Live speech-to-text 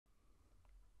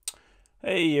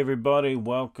Hey everybody,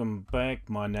 welcome back.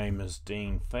 My name is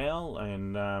Dean Fowell,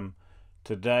 and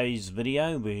today's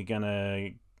video we're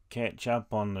gonna catch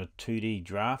up on the 2D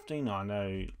drafting. I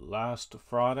know last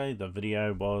Friday the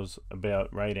video was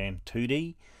about RADAN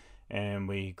 2D and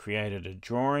we created a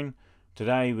drawing.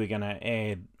 Today we're gonna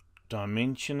add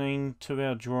dimensioning to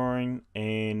our drawing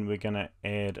and we're gonna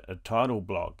add a title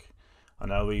block. I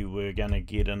know we were gonna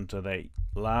get into that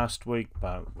last week,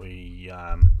 but we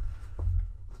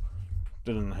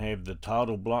didn't have the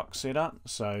title block set up,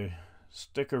 so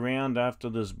stick around after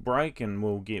this break and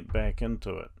we'll get back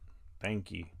into it.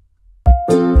 Thank you.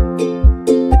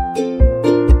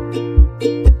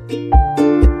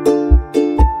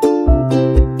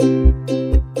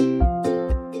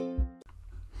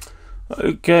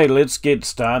 Okay, let's get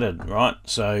started. Right,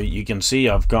 so you can see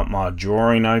I've got my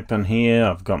drawing open here.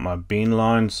 I've got my bend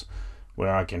lines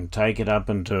where I can take it up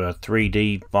into a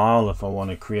 3D file if I want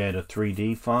to create a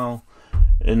 3D file.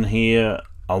 In here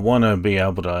I want to be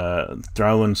able to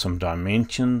throw in some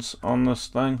dimensions on this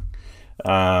thing,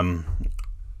 on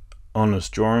this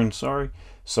drawing, sorry.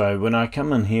 So when I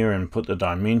come in here and put the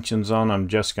dimensions on, I'm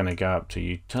just going to go up to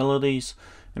utilities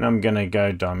and I'm going to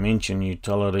go dimension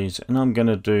utilities and I'm going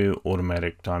to do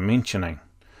automatic dimensioning.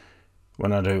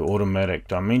 When I do automatic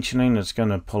dimensioning, it's going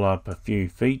to pull up a few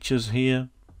features here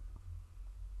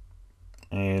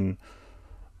and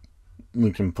we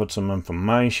can put some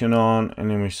information on and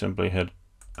then we simply hit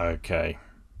OK.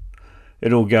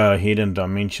 It'll go ahead and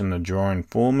dimension the drawing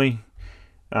for me.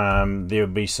 There'll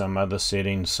be some other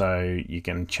settings so you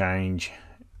can change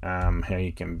how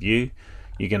you can view.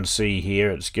 You can see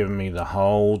here it's giving me the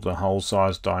hole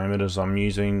size diameters I'm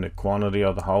using, the quantity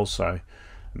of the hole, so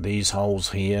these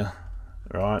holes here,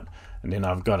 right? And then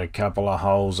I've got a couple of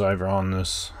holes over on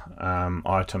this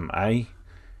item A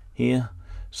here.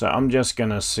 So I'm just going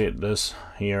to set this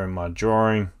here in my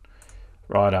drawing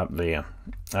right up there.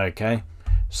 Okay,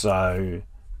 so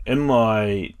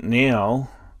now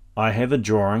I have a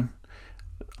drawing.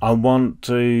 I want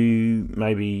to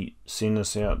maybe send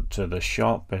this out to the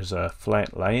shop as a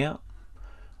flat layout.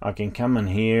 I can come in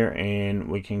here and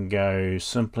we can go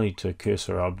simply to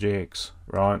cursor objects,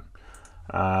 right?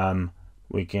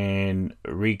 We can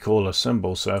recall a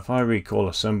symbol. So if I recall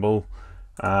a symbol,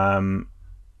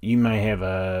 you may have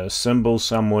a symbol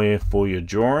somewhere for your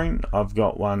drawing. I've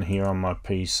got one here on my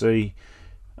PC.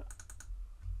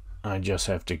 I just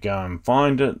have to go and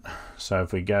find it. So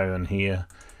if we go in here,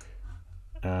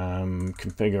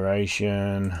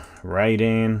 configuration,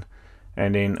 RADAN,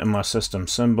 and then in my system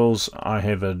symbols, I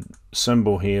have a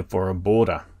symbol here for a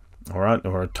border, alright,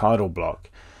 or a title block.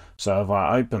 So if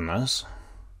I open this,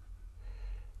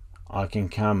 I can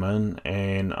come in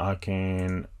and I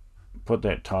can put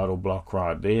that title block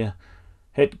right there,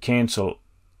 hit cancel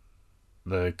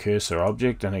the cursor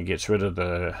object and it gets rid of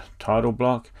the title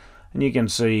block, and you can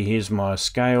see here's my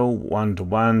scale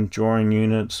 1:1, drawing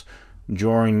units,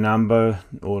 drawing number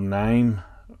or name.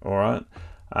 Alright,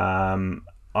 I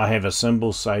have a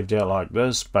symbol saved out like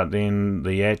this, but then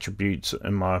the attributes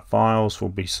in my files will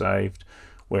be saved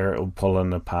where it will pull in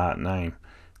the part name.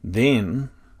 Then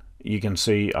you can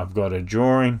see I've got a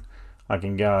drawing. I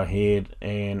can go ahead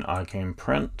and I can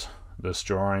print this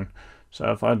drawing. So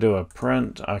if I do a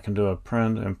print, I can do a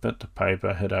print and fit the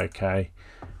paper, hit OK,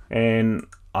 and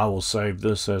I will save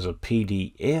this as a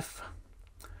PDF.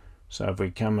 So if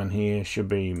we come in here, should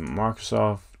be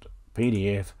Microsoft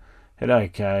PDF, hit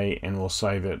OK, and we'll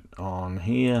save it on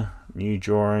here, new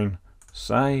drawing,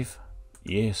 save,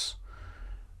 yes.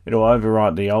 It'll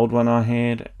overwrite the old one I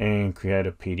had and create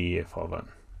a PDF of it.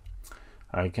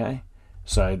 Okay.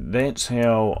 So that's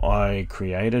how I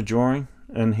create a drawing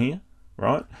in here,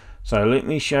 right? So let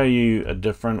me show you a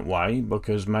different way,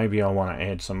 because maybe I want to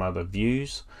add some other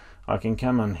views. I can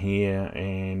come in here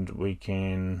and we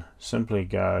can simply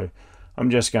go, I'm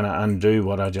just going to undo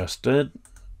what I just did.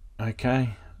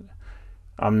 Okay,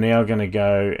 I'm now going to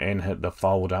go and hit the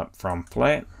fold up from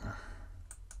flat.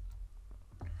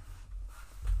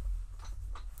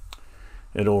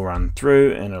 It'll run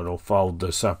through and it'll fold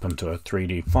this up into a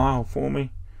 3D file for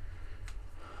me.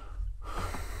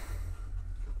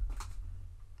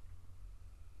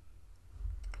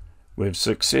 We've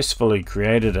successfully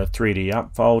created a 3D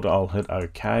upfold. I'll hit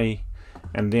OK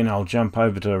and then I'll jump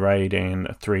over to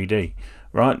RADAN 3D,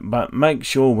 right? But make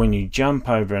sure when you jump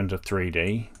over into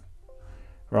 3D,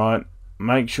 right,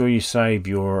 make sure you save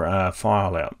your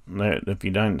file out. If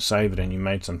you don't save it and you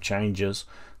made some changes,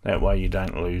 that way you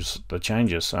don't lose the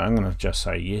changes. So I'm going to just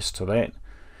say yes to that.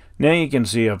 Now you can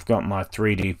see I've got my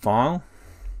 3D file.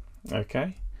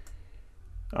 Okay,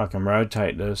 I can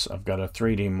rotate this. I've got a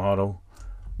 3D model.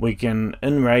 We can,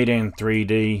 in RADAN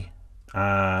 3D, we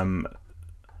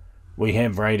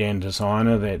have RADAN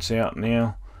Designer that's out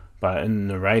now, but in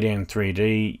the RADAN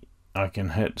 3D I can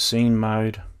hit scene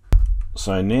mode.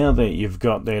 So now that you've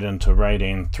got that into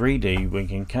RADAN 3D, we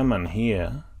can come in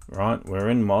here, right? We're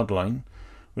in modeling.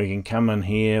 We can come in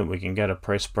here, we can go to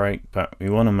press break, but we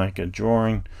want to make a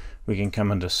drawing. We can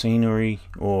come into scenery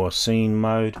or scene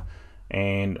mode,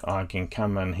 and I can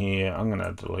come in here. I'm going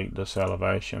to delete this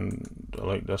elevation,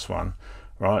 delete this one.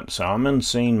 Right, so I'm in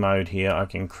scene mode here. I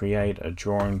can create a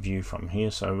drawing view from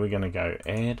here. So we're going to go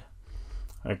add,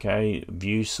 okay,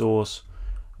 view source,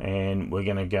 and we're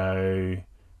going to go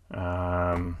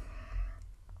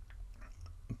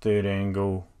third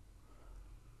angle,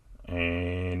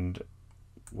 and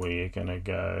we're going to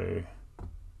go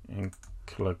and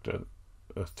select a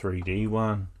 3D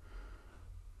one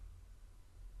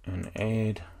and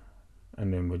add,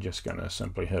 and then we're just going to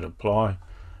simply hit apply,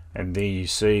 and there you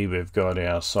see we've got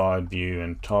our side view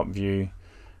and top view,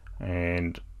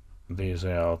 and there's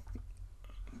our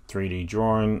 3D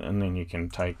drawing. And then you can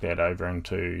take that over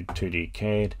into 2D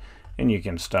CAD, and you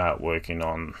can start working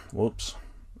on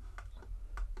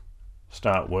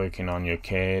your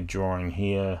CAD drawing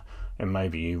here, and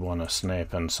maybe you want to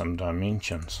snap in some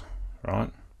dimensions,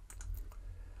 right?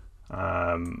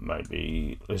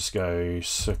 Maybe let's go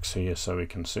 6 here so we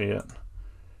can see it.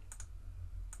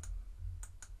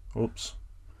 Oops.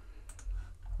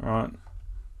 Right,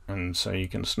 and so you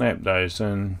can snap those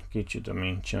in, get your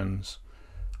dimensions.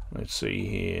 Let's see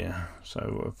here.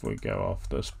 So if we go off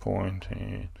this point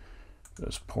and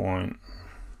this point,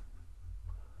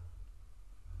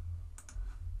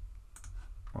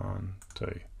 1,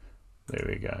 2, there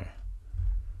we go.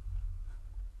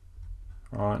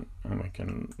 Right, and we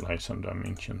can lay some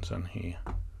dimensions in here,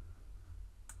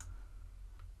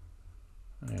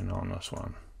 and on this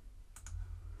one.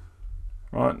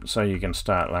 Right, so you can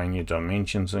start laying your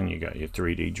dimensions in. You got your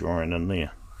 3D drawing in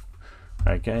there.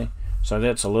 Okay, so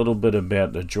that's a little bit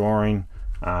about the drawing,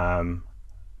 and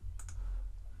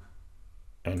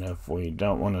if we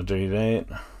don't want to do that,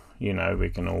 you know, we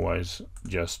can always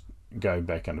just go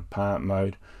back into part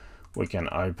mode. We can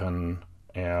open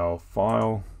our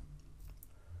file.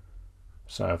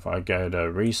 So if I go to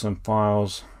recent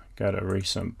files, go to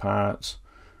recent parts,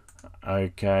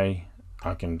 okay,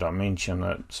 I can dimension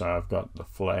it, so I've got the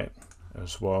flat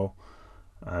as well,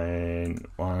 and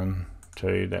 1,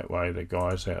 2, that way the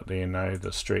guys out there know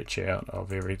the stretch out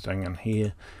of everything in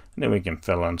here, and then we can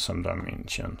fill in some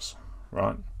dimensions,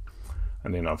 right?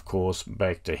 And then of course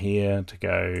back to here to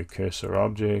go cursor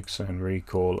objects and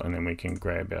recall, and then we can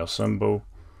grab our symbol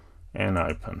and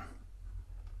open.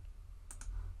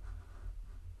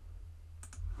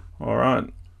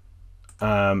 Alright,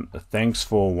 thanks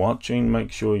for watching.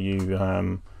 Make sure you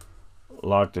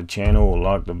like the channel or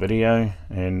like the video,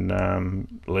 and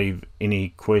leave any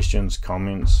questions,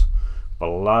 comments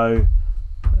below.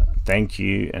 Thank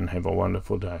you, and have a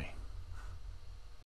wonderful day.